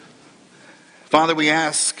Father, we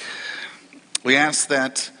ask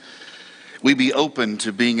that we be open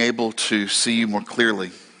to being able to see you more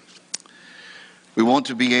clearly. We want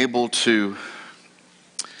to be able to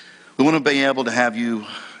have you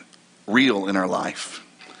real in our life.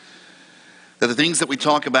 That the things that we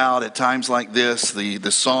talk about at times like this, the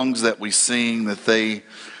songs that we sing, that they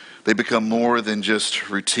become more than just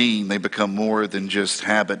routine. They become more than just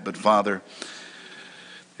habit. But Father,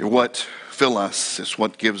 you're what fill us. It's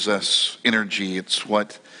what gives us energy. It's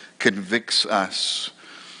what convicts us.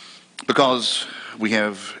 Because we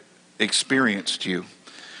have experienced you.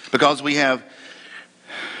 Because we have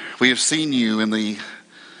seen you in the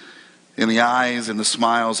eyes and the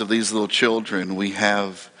smiles of these little children. We've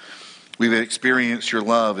experienced your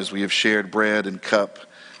love as we have shared bread and cup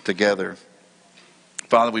together.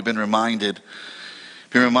 Father, we've been reminded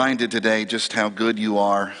today just how good you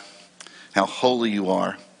are, how holy you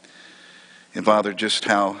are, and Father, just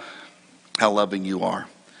how loving you are.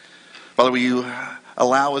 Father, will you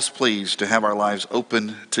allow us, please, to have our lives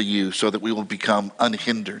open to you so that we will become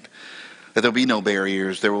unhindered, that there will be no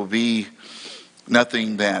barriers, there will be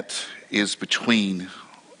nothing that is between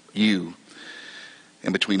you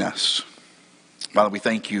and between us. Father, we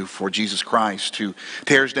thank you for Jesus Christ, who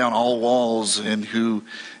tears down all walls and who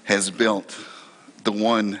has built the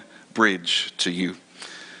one bridge to you.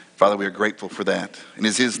 Father, we are grateful for that. And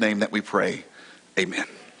it's his name that we pray. Amen.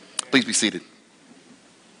 Please be seated.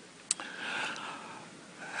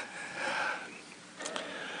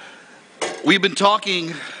 We've been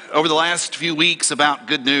talking over the last few weeks about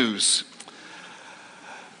good news.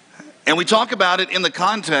 And we talk about it in the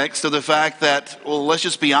context of the fact that, well, let's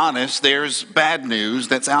just be honest, there's bad news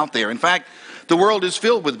that's out there. In fact, the world is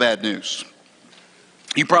filled with bad news.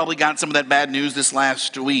 You probably got some of that bad news this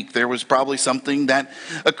last week. There was probably something that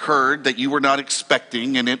occurred that you were not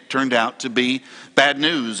expecting, and it turned out to be bad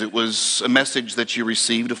news. It was a message that you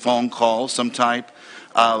received, a phone call, some type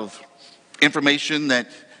of information that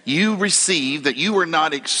you received that you were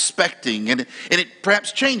not expecting, and it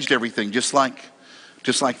perhaps changed everything, just like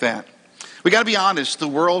that. We got to be honest, the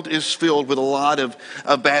world is filled with a lot of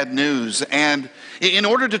bad news, and in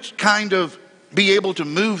order to kind of be able to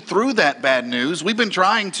move through that bad news, we've been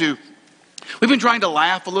trying to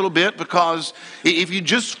laugh a little bit, because if you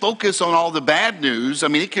just focus on all the bad news, I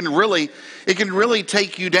mean, it can really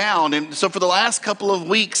take you down. And so for the last couple of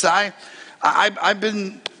weeks, I've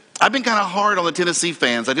been kind of hard on the Tennessee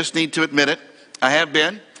fans. I just need to admit it. I have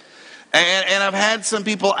been. And I've had some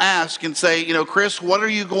people ask and say, Chris, what are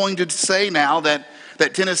you going to say now that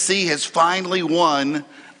Tennessee has finally won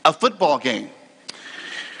a football game?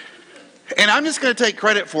 And I'm just going to take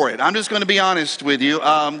credit for it. I'm just going to be honest with you.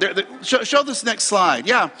 Show this next slide.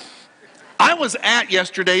 Yeah, I was at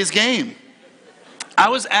yesterday's game.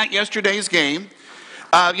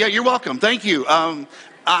 Yeah, you're welcome. Thank you.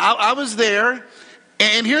 I was there,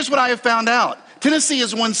 and here's what I have found out. Tennessee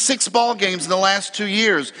has won 6 ball games in the last 2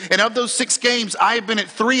 years. And of those 6 games, I have been at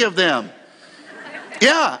 3 of them.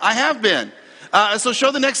 Yeah, I have been. So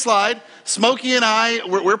show the next slide. Smokey and I,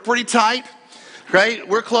 we're pretty tight, right?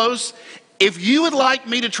 We're close. If you would like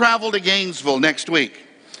me to travel to Gainesville next week,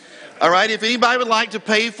 all right, if anybody would like to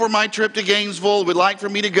pay for my trip to Gainesville, would like for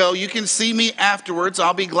me to go, you can see me afterwards.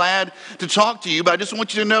 I'll be glad to talk to you. But I just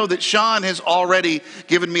want you to know that Sean has already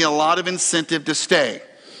given me a lot of incentive to stay.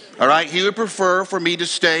 All right, he would prefer for me to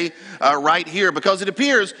stay right here, because it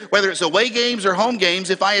appears, whether it's away games or home games,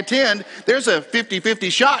 if I attend, there's a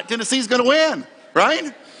 50-50 shot Tennessee's going to win,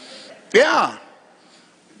 right? Yeah.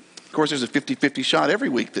 Of course, there's a 50-50 shot every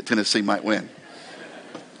week that Tennessee might win.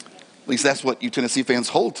 At least that's what you Tennessee fans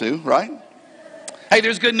hold to, right? Hey,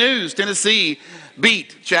 there's good news. Tennessee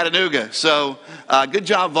beat Chattanooga. So good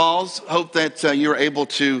job, Vols. Hope that you're able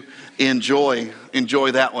to enjoy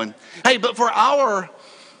that one. Hey, but for our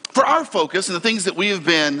focus and the things that we have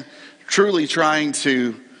been truly trying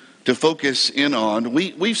to focus in on,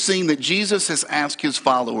 we've seen that Jesus has asked his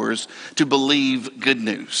followers to believe good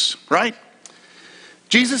news, right?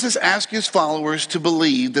 Jesus has asked his followers to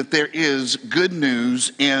believe that there is good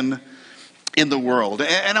news in the world.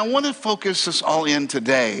 And I want to focus us all in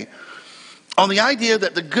today on the idea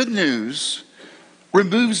that the good news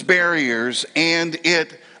removes barriers and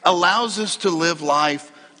it allows us to live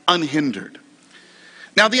life unhindered.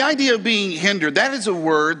 Now, the idea of being hindered, that is a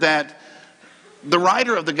word that the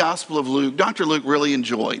writer of the Gospel of Luke, Dr. Luke, really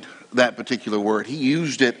enjoyed that particular word. He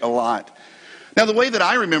used it a lot. Now, the way that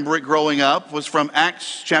I remember it growing up was from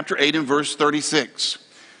Acts chapter 8 and verse 36,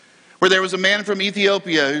 where there was a man from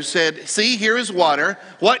Ethiopia who said, "See, here is water.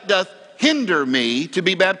 What doth hinder me to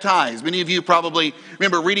be baptized?" Many of you probably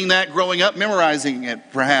remember reading that growing up, memorizing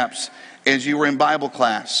it perhaps as you were in Bible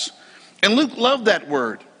class. And Luke loved that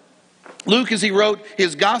word. Luke, as he wrote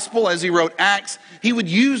his gospel, as he wrote Acts, he would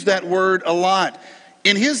use that word a lot.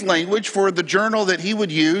 In his language, for the journal that he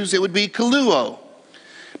would use, it would be kaluo.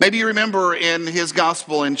 Maybe you remember in his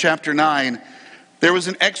gospel in chapter 9, there was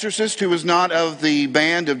an exorcist who was not of the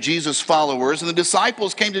band of Jesus' followers, and the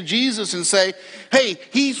disciples came to Jesus and say, hey,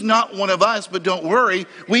 he's not one of us, but don't worry,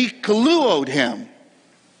 we kaluoed him.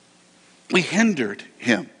 We hindered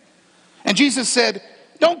him. And Jesus said,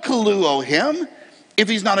 don't kaluo him. If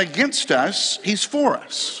he's not against us, he's for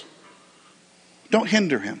us. Don't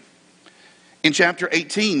hinder him. In chapter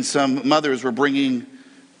 18, some mothers were bringing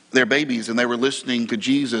their babies and they were listening to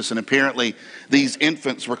Jesus, and apparently these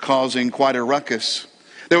infants were causing quite a ruckus.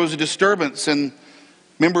 There was a disturbance, and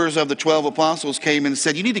members of the 12 apostles came and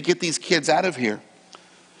said, you need to get these kids out of here.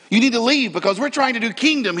 You need to leave because we're trying to do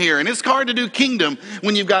kingdom here, and it's hard to do kingdom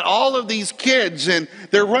when you've got all of these kids and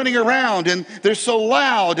they're running around and they're so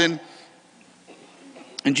loud. And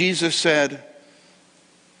Jesus said,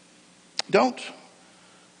 don't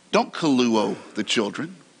kaluo the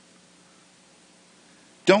children.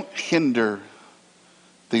 Don't hinder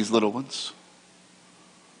these little ones.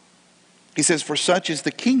 He says, for such is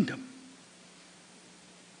the kingdom.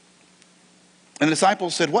 And the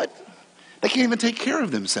disciples said, what? They can't even take care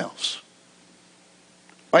of themselves.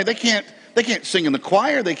 Right? They can't sing in the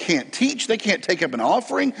choir. They can't teach. They can't take up an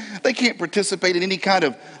offering. They can't participate in any kind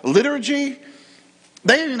of liturgy.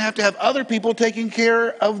 They even have to have other people taking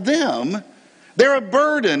care of them. They're a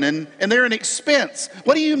burden and they're an expense.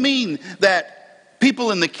 What do you mean that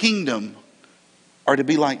people in the kingdom are to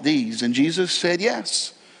be like these? And Jesus said,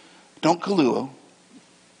 yes, don't kaluo,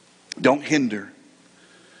 don't hinder.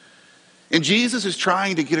 And Jesus is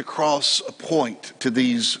trying to get across a point to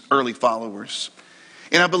these early followers.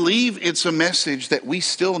 And I believe it's a message that we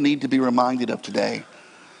still need to be reminded of today.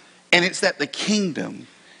 And it's that the kingdom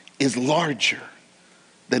is larger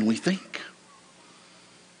than we think.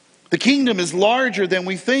 The kingdom is larger than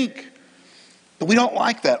we think. But we don't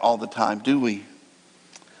like that all the time, do we?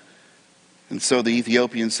 And so the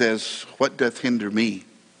Ethiopian says, what doth hinder me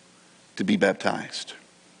to be baptized?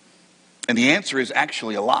 And the answer is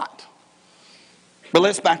actually a lot. But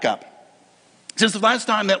let's back up. Since the last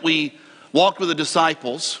time that we walked with the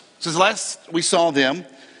disciples, since last we saw them,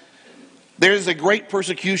 there is a great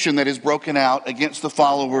persecution that is broken out against the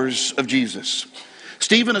followers of Jesus.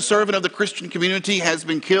 Stephen, a servant of the Christian community, has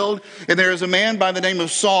been killed, and there is a man by the name of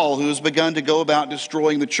Saul who has begun to go about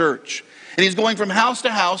destroying the church. And he's going from house to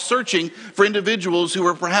house searching for individuals who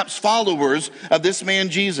are perhaps followers of this man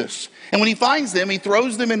Jesus. And when he finds them, he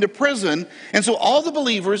throws them into prison. And so all the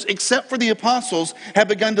believers, except for the apostles, have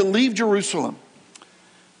begun to leave Jerusalem.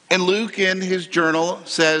 And Luke, in his journal,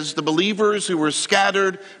 says the believers who were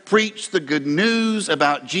scattered preached the good news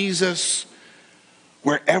about Jesus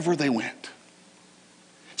wherever they went.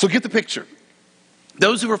 So get the picture.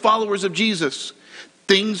 Those who are followers of Jesus,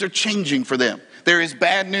 things are changing for them. There is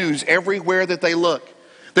bad news everywhere that they look.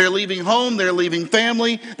 They're leaving home, they're leaving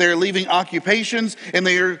family, they're leaving occupations, and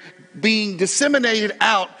they are being disseminated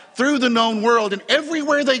out through the known world. And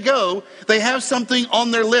everywhere they go, they have something on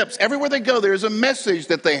their lips. Everywhere they go, there is a message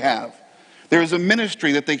that they have. There is a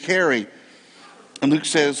ministry that they carry. And Luke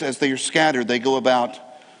says, as they are scattered, they go about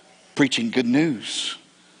preaching good news.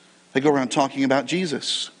 They go around talking about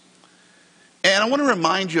Jesus. And I want to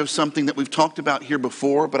remind you of something that we've talked about here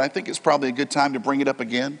before, but I think it's probably a good time to bring it up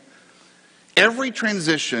again. Every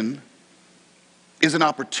transition is an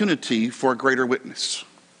opportunity for a greater witness.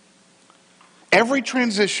 Every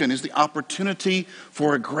transition is the opportunity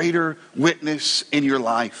for a greater witness in your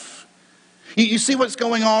life. You see what's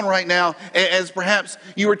going on right now as perhaps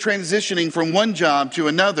you are transitioning from one job to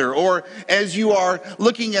another, or as you are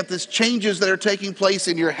looking at these changes that are taking place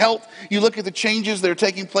in your health, you look at the changes that are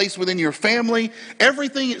taking place within your family.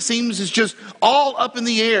 Everything, it seems, is just all up in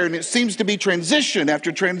the air, and it seems to be transition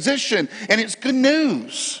after transition, and it's good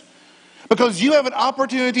news. Because you have an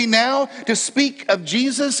opportunity now to speak of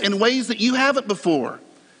Jesus in ways that you haven't before.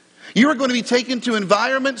 You are going to be taken to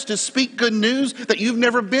environments to speak good news that you've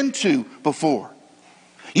never been to before.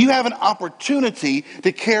 You have an opportunity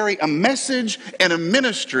to carry a message and a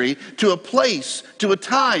ministry to a place, to a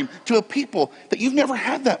time, to a people that you've never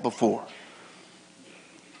had that before.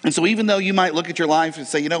 And so even though you might look at your life and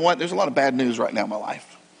say, you know what, there's a lot of bad news right now in my life.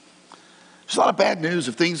 There's a lot of bad news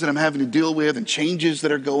of things that I'm having to deal with and changes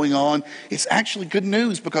that are going on. It's actually good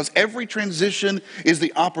news because every transition is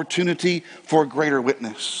the opportunity for a greater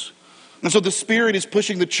witness. And so the Spirit is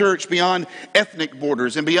pushing the church beyond ethnic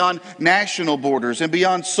borders and beyond national borders and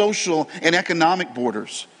beyond social and economic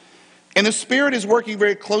borders. And the Spirit is working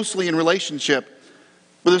very closely in relationship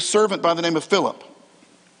with a servant by the name of Philip.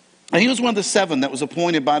 And he was one of the 7 that was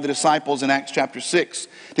appointed by the disciples in Acts chapter 6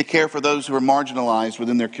 to care for those who were marginalized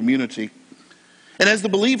within their community. And as the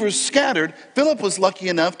believers scattered, Philip was lucky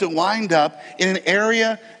enough to wind up in an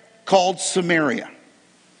area called Samaria.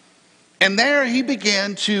 And there he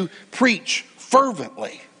began to preach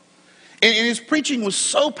fervently. And his preaching was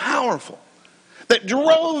so powerful that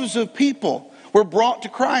droves of people were brought to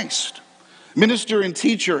Christ. Minister and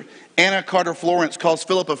teacher Anna Carter Florence calls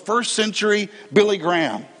Philip a first century Billy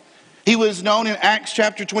Graham. He was known in Acts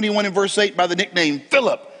chapter 21 and verse 8 by the nickname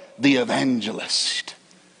Philip the Evangelist.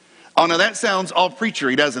 Oh, now that sounds all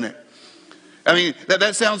preachery, doesn't it? I mean,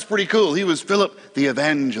 that sounds pretty cool. He was Philip the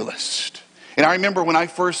Evangelist. And I remember when I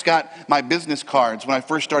first got my business cards, when I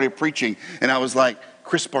first started preaching, and I was like,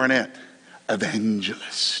 Chris Barnett,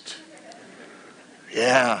 Evangelist.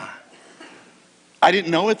 Yeah. I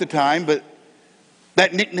didn't know at the time, but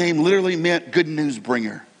that nickname literally meant good news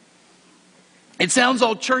bringer. It sounds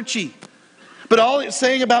all churchy, but all it's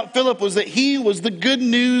saying about Philip was that he was the good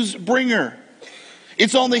news bringer.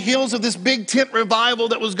 It's on the heels of this big tent revival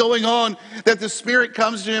that was going on that the Spirit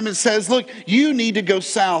comes to him and says, look, you need to go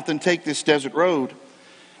south and take this desert road.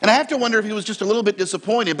 And I have to wonder if he was just a little bit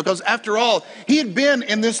disappointed, because after all, he had been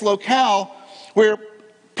in this locale where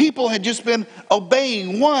people had just been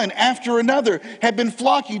obeying one after another, had been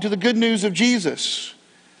flocking to the good news of Jesus.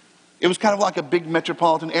 It was kind of like a big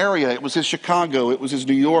metropolitan area. It was his Chicago, it was his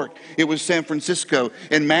New York, it was San Francisco,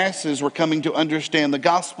 and masses were coming to understand the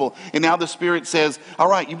gospel. And now the Spirit says, all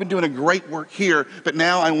right, you've been doing a great work here, but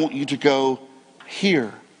now I want you to go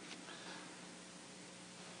here.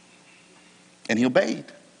 And he obeyed.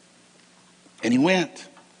 And he went,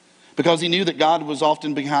 because he knew that God was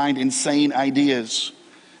often behind insane ideas.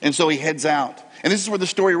 And so he heads out. And this is where the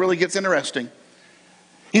story really gets interesting.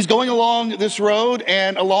 He's going along this road,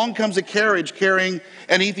 and along comes a carriage carrying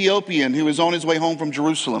an Ethiopian who is on his way home from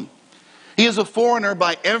Jerusalem. He is a foreigner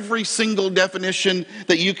by every single definition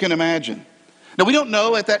that you can imagine. Now, we don't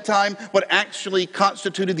know at that time what actually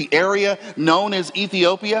constituted the area known as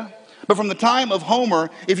Ethiopia. But from the time of Homer,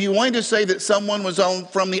 if you wanted to say that someone was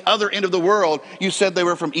from the other end of the world, you said they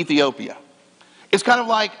were from Ethiopia. It's kind of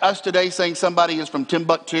like us today saying somebody is from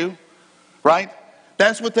Timbuktu, right?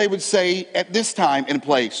 That's what they would say at this time and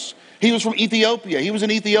place. He was from Ethiopia. He was an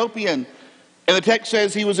Ethiopian. And the text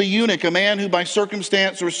says he was a eunuch, a man who by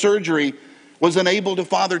circumstance or surgery was unable to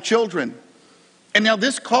father children. And now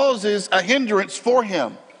this causes a hindrance for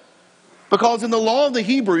him. Because in the law of the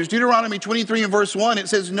Hebrews, Deuteronomy 23 and verse 1, it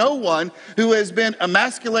says, no one who has been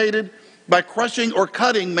emasculated by crushing or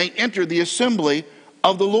cutting may enter the assembly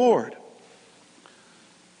of the Lord.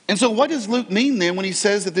 And so what does Luke mean then when he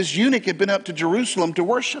says that this eunuch had been up to Jerusalem to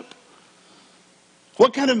worship?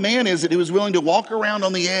 What kind of man is it who was willing to walk around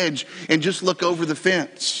on the edge and just look over the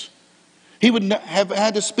fence? He would have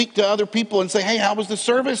had to speak to other people and say, hey, how was the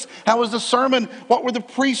service? How was the sermon? What were the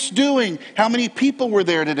priests doing? How many people were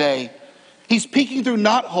there today? He's peeking through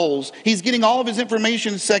knotholes. He's getting all of his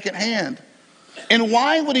information secondhand. And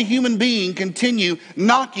why would a human being continue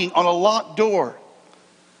knocking on a locked door?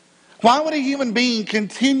 Why would a human being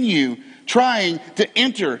continue trying to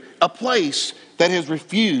enter a place that has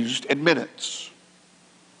refused admittance?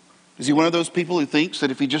 Is he one of those people who thinks that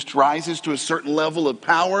if he just rises to a certain level of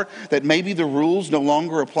power, that maybe the rules no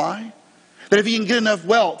longer apply? That if he can get enough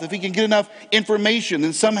wealth, if he can get enough information,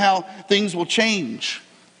 then somehow things will change?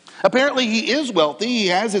 Apparently he is wealthy. He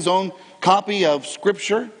has his own copy of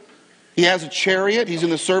Scripture. He has a chariot. He's in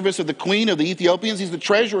the service of the queen of the Ethiopians. He's the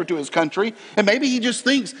treasurer to his country. And maybe he just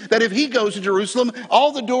thinks that if he goes to Jerusalem,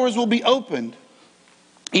 all the doors will be opened,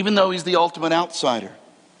 even though he's the ultimate outsider.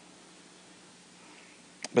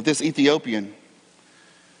 But this Ethiopian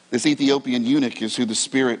eunuch is who the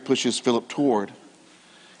Spirit pushes Philip toward.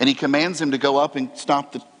 And he commands him to go up and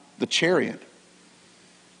stop the chariot.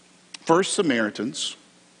 First Samaritans,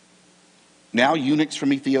 now eunuchs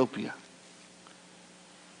from Ethiopia.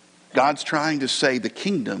 God's trying to say the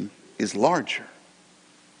kingdom is larger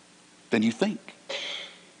than you think.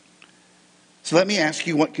 So let me ask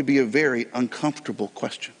you what could be a very uncomfortable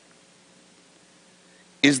question.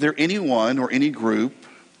 Is there anyone or any group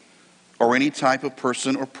or any type of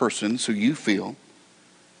person or persons who you feel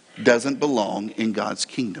doesn't belong in God's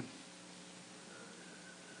kingdom?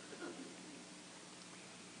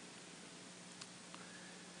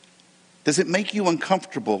 Does it make you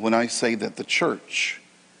uncomfortable when I say that the church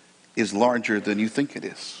is larger than you think it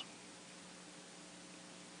is?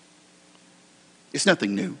 It's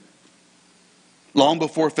nothing new. Long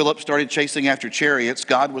before Philip started chasing after chariots,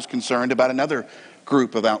 God was concerned about another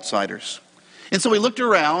group of outsiders. And so he looked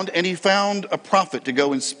around and he found a prophet to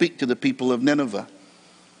go and speak to the people of Nineveh.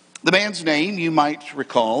 The man's name, you might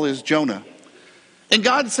recall, is Jonah. And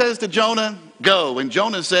God says to Jonah, go. And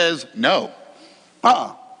Jonah says, no.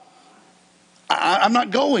 I'm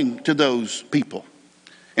not going to those people.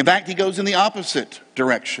 In fact, he goes in the opposite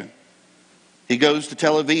direction. He goes to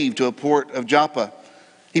Tel Aviv, to a port of Joppa.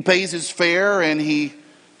 He pays his fare and he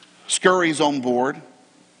scurries on board.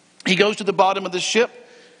 He goes to the bottom of the ship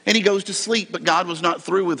and he goes to sleep, but God was not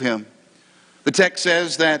through with him. The text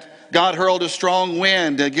says that God hurled a strong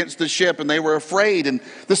wind against the ship and they were afraid. And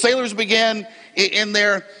the sailors began in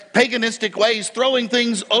their paganistic ways throwing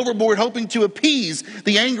things overboard, hoping to appease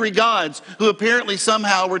the angry gods who apparently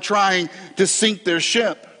somehow were trying to sink their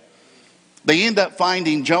ship. They end up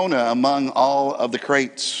finding Jonah among all of the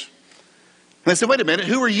crates. And they said, wait a minute,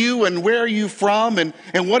 who are you and where are you from and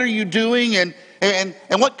what are you doing and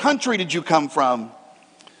what country did you come from?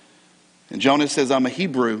 And Jonah says, I'm a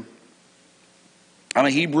Hebrew. I'm a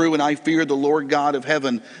Hebrew and I fear the Lord God of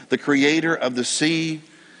heaven, the creator of the sea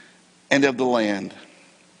and of the land.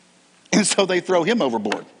 And so they throw him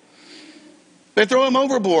overboard. They throw him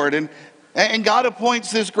overboard and God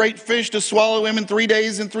appoints this great fish to swallow him, and 3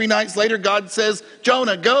 days and 3 nights later God says,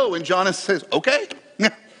 Jonah, go. And Jonah says, okay.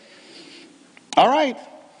 All right,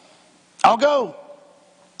 I'll go.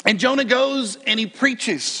 And Jonah goes and he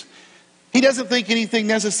preaches. He doesn't think anything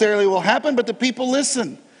necessarily will happen, but the people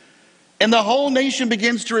listen. And the whole nation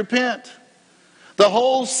begins to repent. The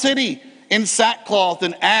whole city in sackcloth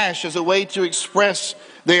and ash as a way to express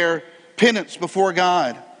their penance before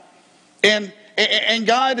God. And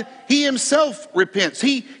God, he himself repents.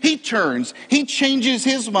 He turns. He changes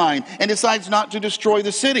his mind and decides not to destroy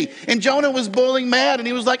the city. And Jonah was boiling mad and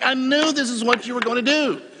he was like, I knew this is what you were going to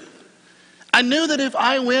do. I knew that if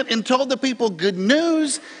I went and told the people good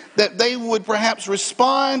news, that they would perhaps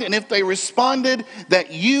respond. And if they responded,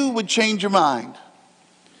 that you would change your mind.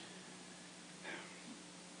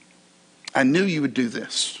 I knew you would do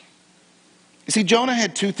this. You see, Jonah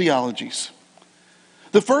had two theologies.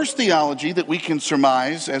 The first theology that we can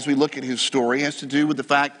surmise as we look at his story has to do with the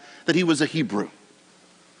fact that he was a Hebrew.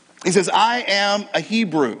 He says, I am a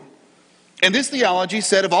Hebrew. And this theology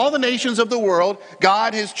said, of all the nations of the world,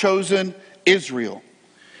 God has chosen Israel.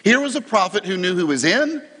 Here was a prophet who knew who was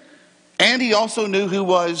in, and he also knew who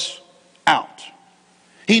was out.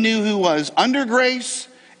 He knew who was under grace,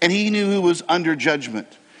 and he knew who was under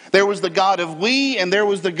judgment. There was the God of we, and there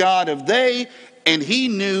was the God of they, and he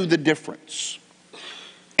knew the difference.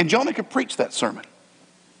 And Jonah could preach that sermon.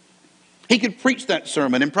 He could preach that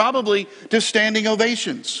sermon, and probably to standing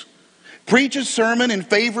ovations. Preach a sermon in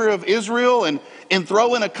favor of Israel and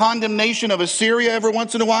throw in a condemnation of Assyria every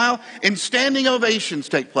once in a while, and standing ovations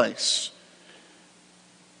take place.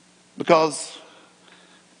 Because,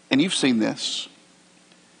 and you've seen this,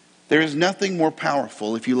 there is nothing more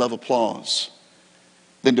powerful if you love applause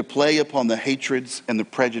than to play upon the hatreds and the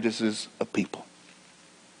prejudices of people.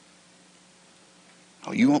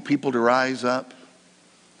 Oh, you want people to rise up?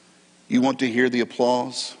 You want to hear the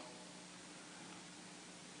applause?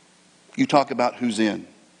 You talk about who's in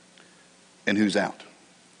and who's out.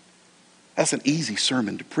 That's an easy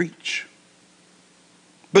sermon to preach.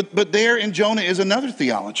 But there in Jonah is another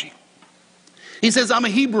theology. He says, I'm a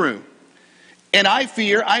Hebrew, and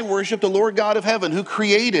I worship the Lord God of heaven who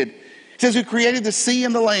created the sea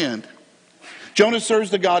and the land. Jonah serves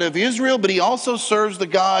the God of Israel, but he also serves the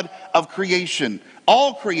God of creation,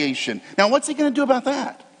 all creation. Now, what's he going to do about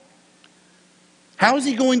that? How is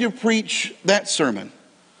he going to preach that sermon?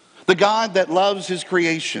 The God that loves his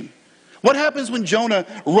creation. What happens when Jonah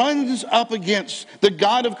runs up against the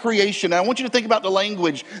God of creation? And I want you to think about the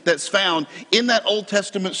language that's found in that Old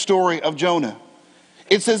Testament story of Jonah.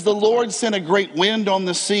 It says, the Lord sent a great wind on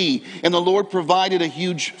the sea, and the Lord provided a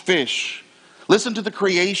huge fish. Listen to the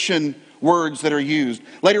creation words that are used.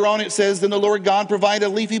 Later on it says, then the Lord God provided a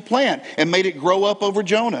leafy plant and made it grow up over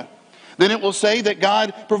Jonah. Then it will say that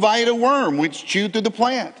God provided a worm which chewed through the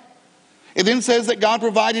plant. It then says that God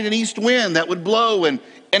provided an east wind that would blow and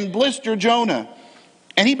blister Jonah.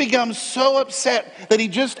 And he becomes so upset that he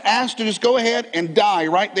just asked to just go ahead and die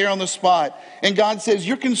right there on the spot. And God says,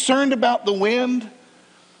 you're concerned about the wind?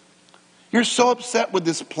 You're so upset with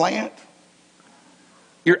this plant?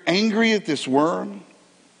 You're angry at this worm?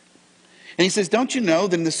 And he says, don't you know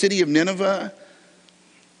that in the city of Nineveh,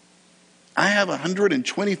 I have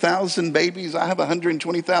 120,000 babies. I have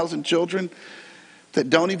 120,000 children that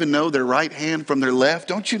don't even know their right hand from their left.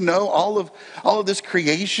 Don't you know all of this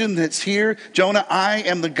creation that's here? Jonah, I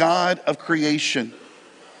am the God of creation.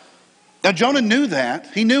 Now, Jonah knew that.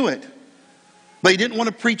 He knew it. But he didn't want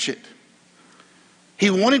to preach it. He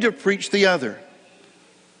wanted to preach the other.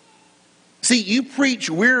 See, you preach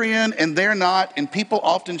we're in and they're not, and people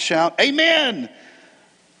often shout, amen.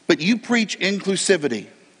 But you preach inclusivity,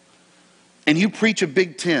 and you preach a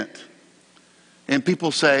big tent, and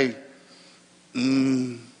people say,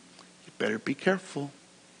 you better be careful.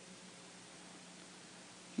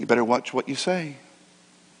 You better watch what you say.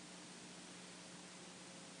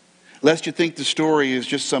 Lest you think the story is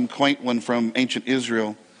just some quaint one from ancient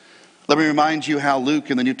Israel, let me remind you how Luke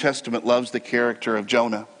in the New Testament loves the character of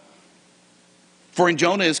Jonah. For in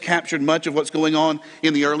Jonah is captured much of what's going on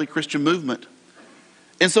in the early Christian movement.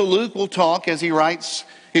 And so Luke will talk, as he writes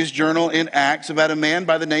his journal in Acts, about a man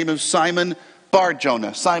by the name of Simon Bar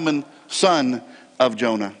Jonah, Simon, son of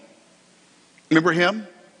Jonah. Remember him?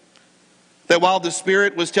 That while the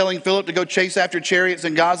Spirit was telling Philip to go chase after chariots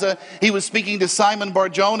in Gaza, he was speaking to Simon Bar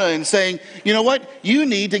Jonah and saying, you know what? You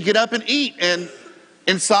need to get up and eat. And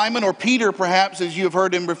Simon, or Peter perhaps, as you have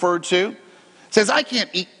heard him referred to, says, I can't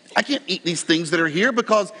eat these things that are here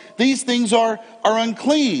because these things are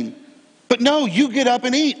unclean. But no, you get up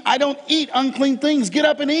and eat. I don't eat unclean things. Get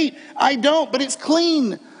up and eat. I don't, but it's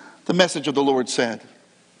clean, the message of the Lord said.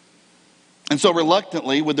 And so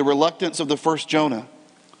reluctantly, with the reluctance of the first Jonah,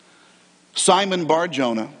 Simon Bar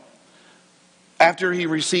Jonah, after he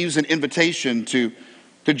receives an invitation to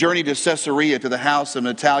journey to Caesarea to the house of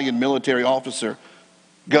an Italian military officer,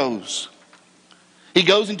 goes. He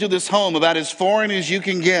goes into this home about as foreign as you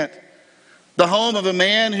can get. The home of a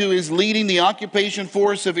man who is leading the occupation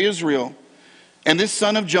force of Israel. And this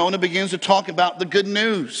son of Jonah begins to talk about the good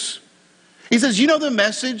news. He says, you know the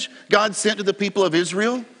message God sent to the people of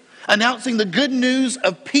Israel? Announcing the good news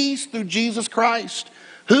of peace through Jesus Christ,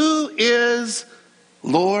 who is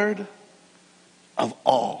Lord of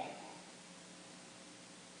all.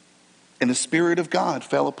 And the Spirit of God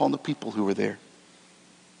fell upon the people who were there.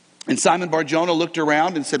 And Simon Bar Jonah looked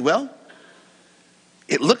around and said, well,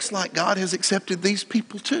 it looks like God has accepted these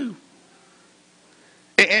people too.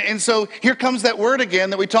 And so here comes that word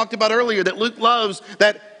again that we talked about earlier that Luke loves,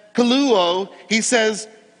 that kaluo. He says,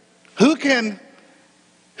 who can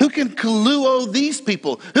kaluo these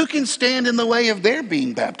people? Who can stand in the way of their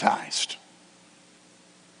being baptized?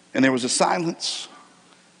 And there was a silence,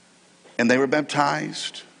 and they were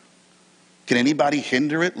baptized. Can anybody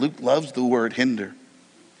hinder it? Luke loves the word hinder.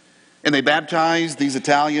 And they baptized these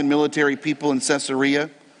Italian military people in Caesarea.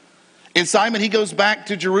 And Simon, he goes back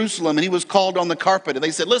to Jerusalem, and he was called on the carpet. And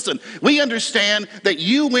they said, listen, we understand that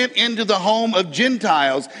you went into the home of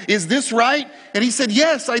Gentiles. Is this right? And he said,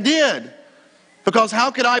 yes, I did. Because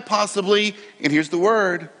how could I possibly, and here's the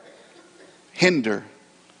word, hinder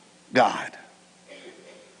God?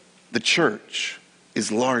 The church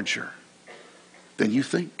is larger than you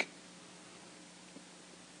think.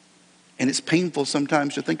 And it's painful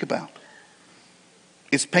sometimes to think about.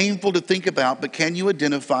 It's painful to think about, but can you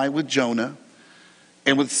identify with Jonah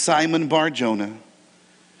and with Simon Bar Jonah?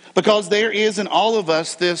 Because there is in all of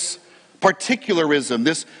us this particularism,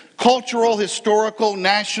 this cultural, historical,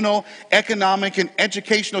 national, economic, and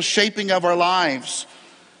educational shaping of our lives.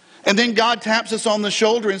 And then God taps us on the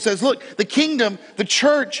shoulder and says, look, the kingdom, the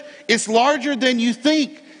church, is larger than you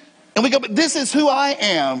think. And we go, but this is who I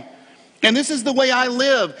am. And this is the way I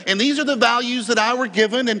live. And these are the values that I were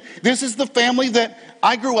given. And this is the family that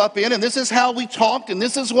I grew up in. And this is how we talked. And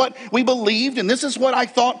this is what we believed. And this is what I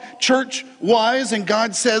thought church was. And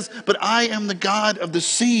God says, but I am the God of the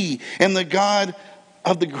sea and the God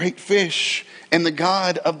of the great fish and the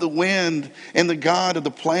God of the wind and the God of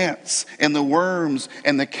the plants and the worms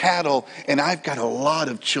and the cattle. And I've got a lot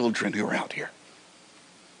of children who are out here.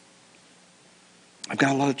 I've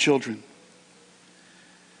got a lot of children.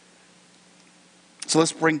 So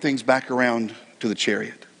let's bring things back around to the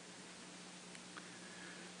chariot.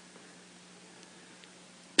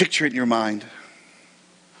 Picture it in your mind.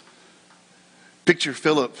 Picture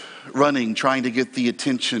Philip running, trying to get the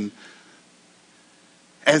attention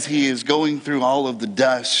as he is going through all of the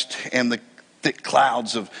dust and the thick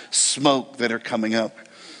clouds of smoke that are coming up.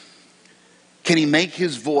 Can he make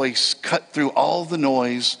his voice cut through all the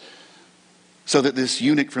noise so that this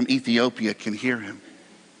eunuch from Ethiopia can hear him?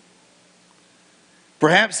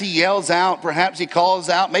 Perhaps he yells out, perhaps he calls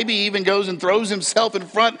out, maybe he even goes and throws himself in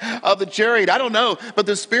front of the chariot. I don't know, but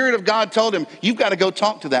the Spirit of God told him, you've got to go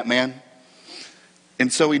talk to that man.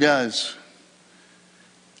 And so he does.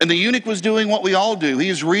 And the eunuch was doing what we all do. He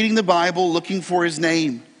is reading the Bible, looking for his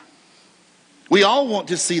name. We all want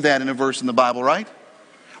to see that in a verse in the Bible, right?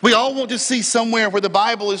 We all want to see somewhere where the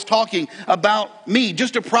Bible is talking about me,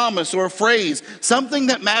 just a promise or a phrase, something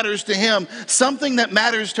that matters to him, something that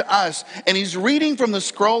matters to us. And he's reading from the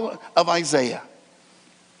scroll of Isaiah.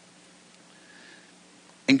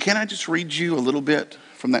 And can I just read you a little bit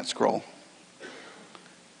from that scroll?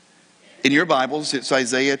 In your Bibles, it's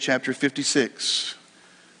Isaiah chapter 56,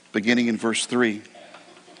 beginning in verse 3.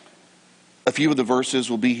 A few of the verses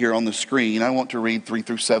will be here on the screen. I want to read 3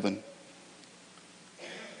 through 7.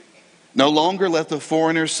 No longer let the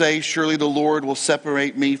foreigner say, surely the Lord will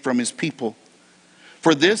separate me from his people.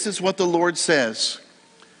 For this is what the Lord says,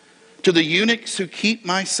 to the eunuchs who keep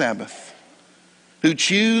my Sabbath, who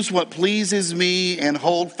choose what pleases me and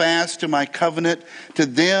hold fast to my covenant, to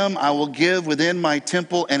them I will give within my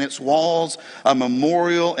temple and its walls a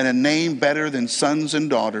memorial and a name better than sons and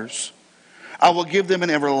daughters. I will give them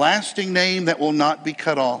an everlasting name that will not be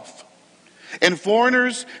cut off. And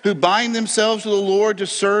foreigners who bind themselves to the Lord to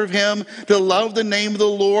serve him, to love the name of the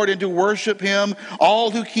Lord and to worship him,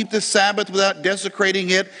 all who keep the Sabbath without desecrating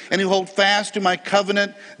it and who hold fast to my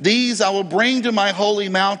covenant, these I will bring to my holy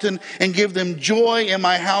mountain and give them joy in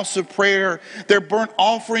my house of prayer. Their burnt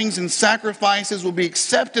offerings and sacrifices will be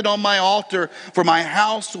accepted on my altar, for my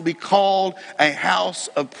house will be called a house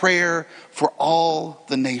of prayer for all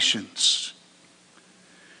the nations.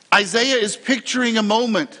 Isaiah is picturing a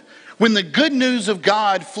moment when the good news of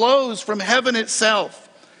God flows from heaven itself.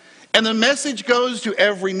 And the message goes to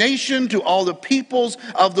every nation, to all the peoples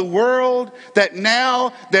of the world, that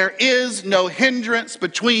now there is no hindrance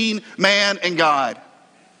between man and God.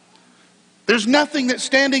 There's nothing that's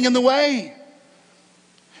standing in the way.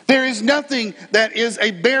 There is nothing that is a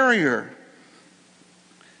barrier.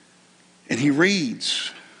 And he reads,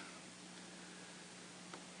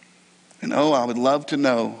 and oh, I would love to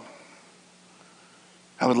know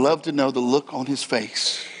the look on his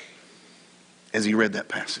face as he read that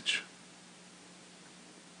passage.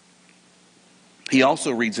 He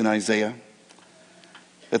also reads in Isaiah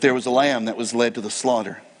that there was a lamb that was led to the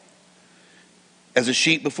slaughter. As a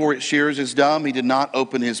sheep before its shearers is dumb, he did not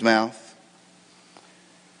open his mouth.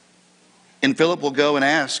 And Philip will go and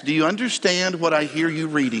ask, do you understand what I hear you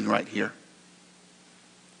reading right here?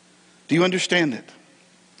 Do you understand it?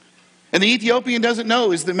 And the Ethiopian doesn't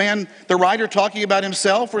know, is the writer talking about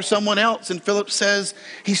himself or someone else? And Philip says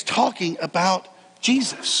he's talking about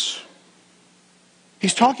Jesus.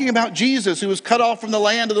 He's talking about Jesus, who was cut off from the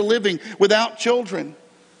land of the living without children.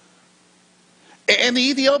 And the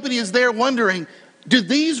Ethiopian is there wondering, do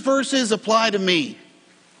these verses apply to me?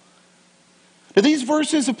 Do these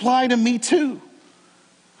verses apply to me too?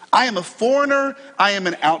 I am a foreigner. I am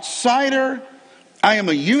an outsider. I am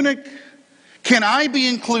a eunuch. Can I be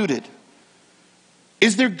included?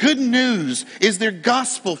 Is there good news? Is there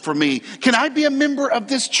gospel for me? Can I be a member of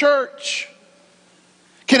this church?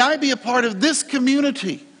 Can I be a part of this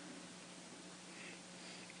community?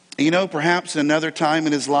 You know, perhaps another time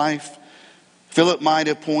in his life, Philip might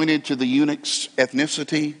have pointed to the eunuch's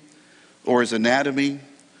ethnicity or his anatomy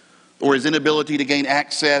or his inability to gain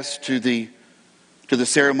access to the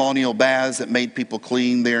ceremonial baths that made people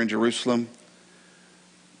clean there in Jerusalem.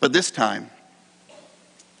 But this time,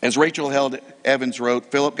 as Rachel Held Evans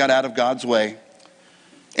wrote, Philip got out of God's way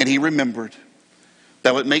and he remembered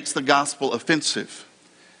that what makes the gospel offensive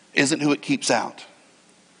isn't who it keeps out,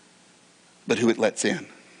 but who it lets in.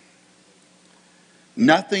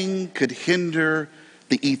 Nothing could hinder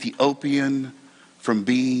the Ethiopian from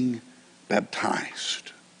being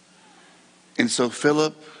baptized. And so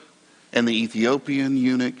Philip and the Ethiopian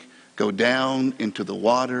eunuch go down into the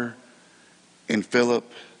water and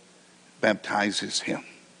Philip baptizes him.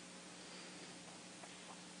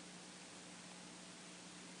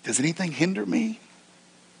 Does anything hinder me?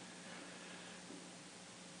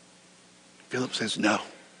 Philip says, no.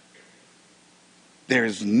 There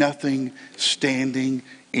is nothing standing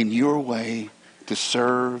in your way to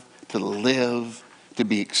serve, to live, to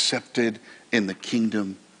be accepted in the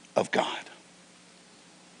kingdom of God.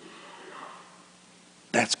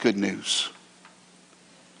 That's good news.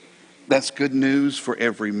 That's good news for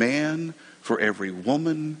every man, for every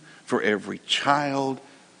woman, for every child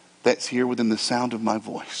that's here within the sound of my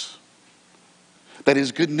voice. That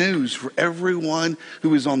is good news for everyone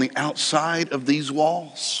who is on the outside of these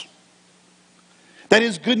walls. That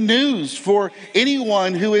is good news for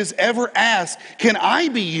anyone who has ever asked, can I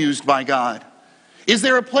be used by God? Is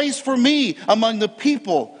there a place for me among the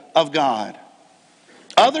people of God?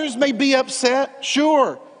 Others may be upset,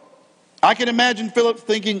 sure. I can imagine Philip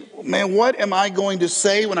thinking, man, what am I going to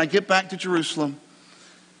say when I get back to Jerusalem?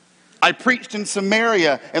 I preached in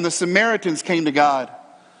Samaria and the Samaritans came to God.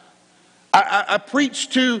 I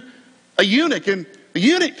preached to a eunuch and the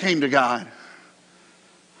eunuch came to God.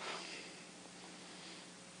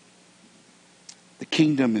 The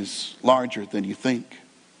kingdom is larger than you think.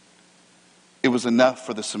 It was enough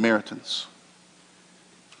for the Samaritans.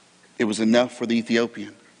 It was enough for the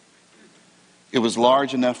Ethiopian. It was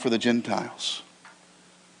large enough for the Gentiles.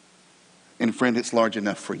 And friend, it's large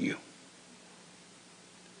enough for you.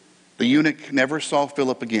 The eunuch never saw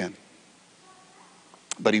Philip again,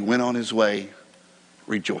 but he went on his way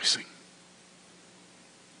rejoicing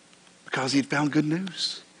because he'd found good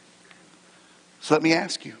news. So let me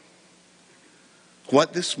ask you,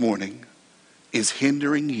 what this morning is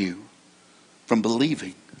hindering you from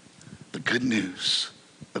believing the good news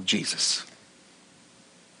of Jesus?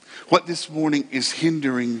 What this morning is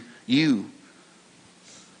hindering you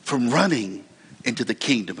from running into the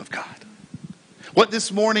kingdom of God? What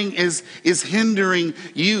this morning is hindering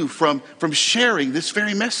you from sharing this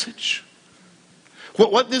very message?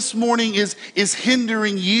 What this morning is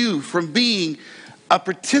hindering you from being a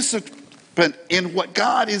participant in what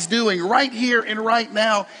God is doing right here and right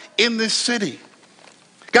now in this city?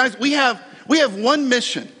 Guys, we have one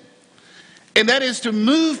mission, and that is to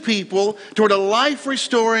move people toward a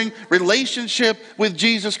life-restoring relationship with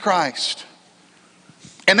Jesus Christ.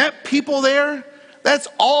 And that people there, that's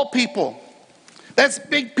all people. That's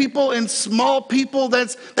big people and small people.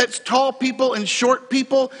 That's tall people and short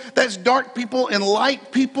people. That's dark people and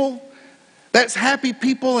light people. That's happy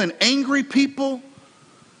people and angry people.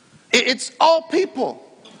 It's all people.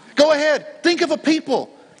 Go ahead, think of a people.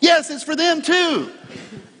 Yes, it's for them too.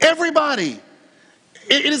 Everybody.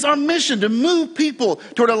 It is our mission to move people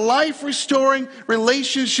toward a life-restoring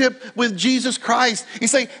relationship with Jesus Christ. You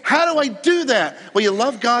say, how do I do that? Well, you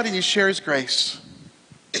love God and you share His grace.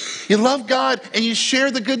 You love God and you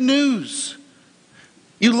share the good news.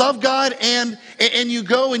 You love God and you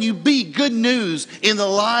go and you be good news in the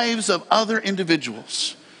lives of other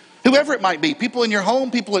individuals. Whoever it might be. People in your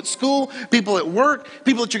home, people at school, people at work,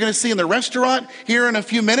 people that you're going to see in the restaurant here in a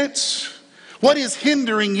few minutes. What is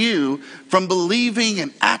hindering you from believing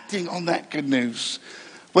and acting on that good news?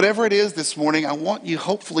 Whatever it is this morning, I want you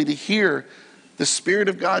hopefully to hear the Spirit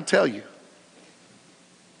of God tell you,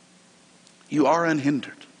 you are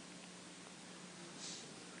unhindered.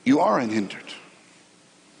 You are unhindered.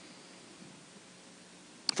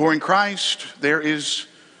 For in Christ there is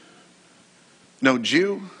no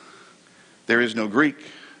Jew, there is no Greek,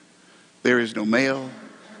 there is no male,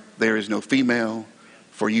 there is no female,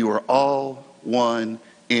 for you are all one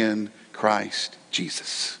in Christ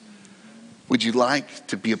Jesus. Would you like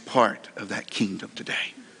to be a part of that kingdom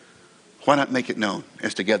today? Why not make it known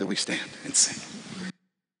as together we stand and sing?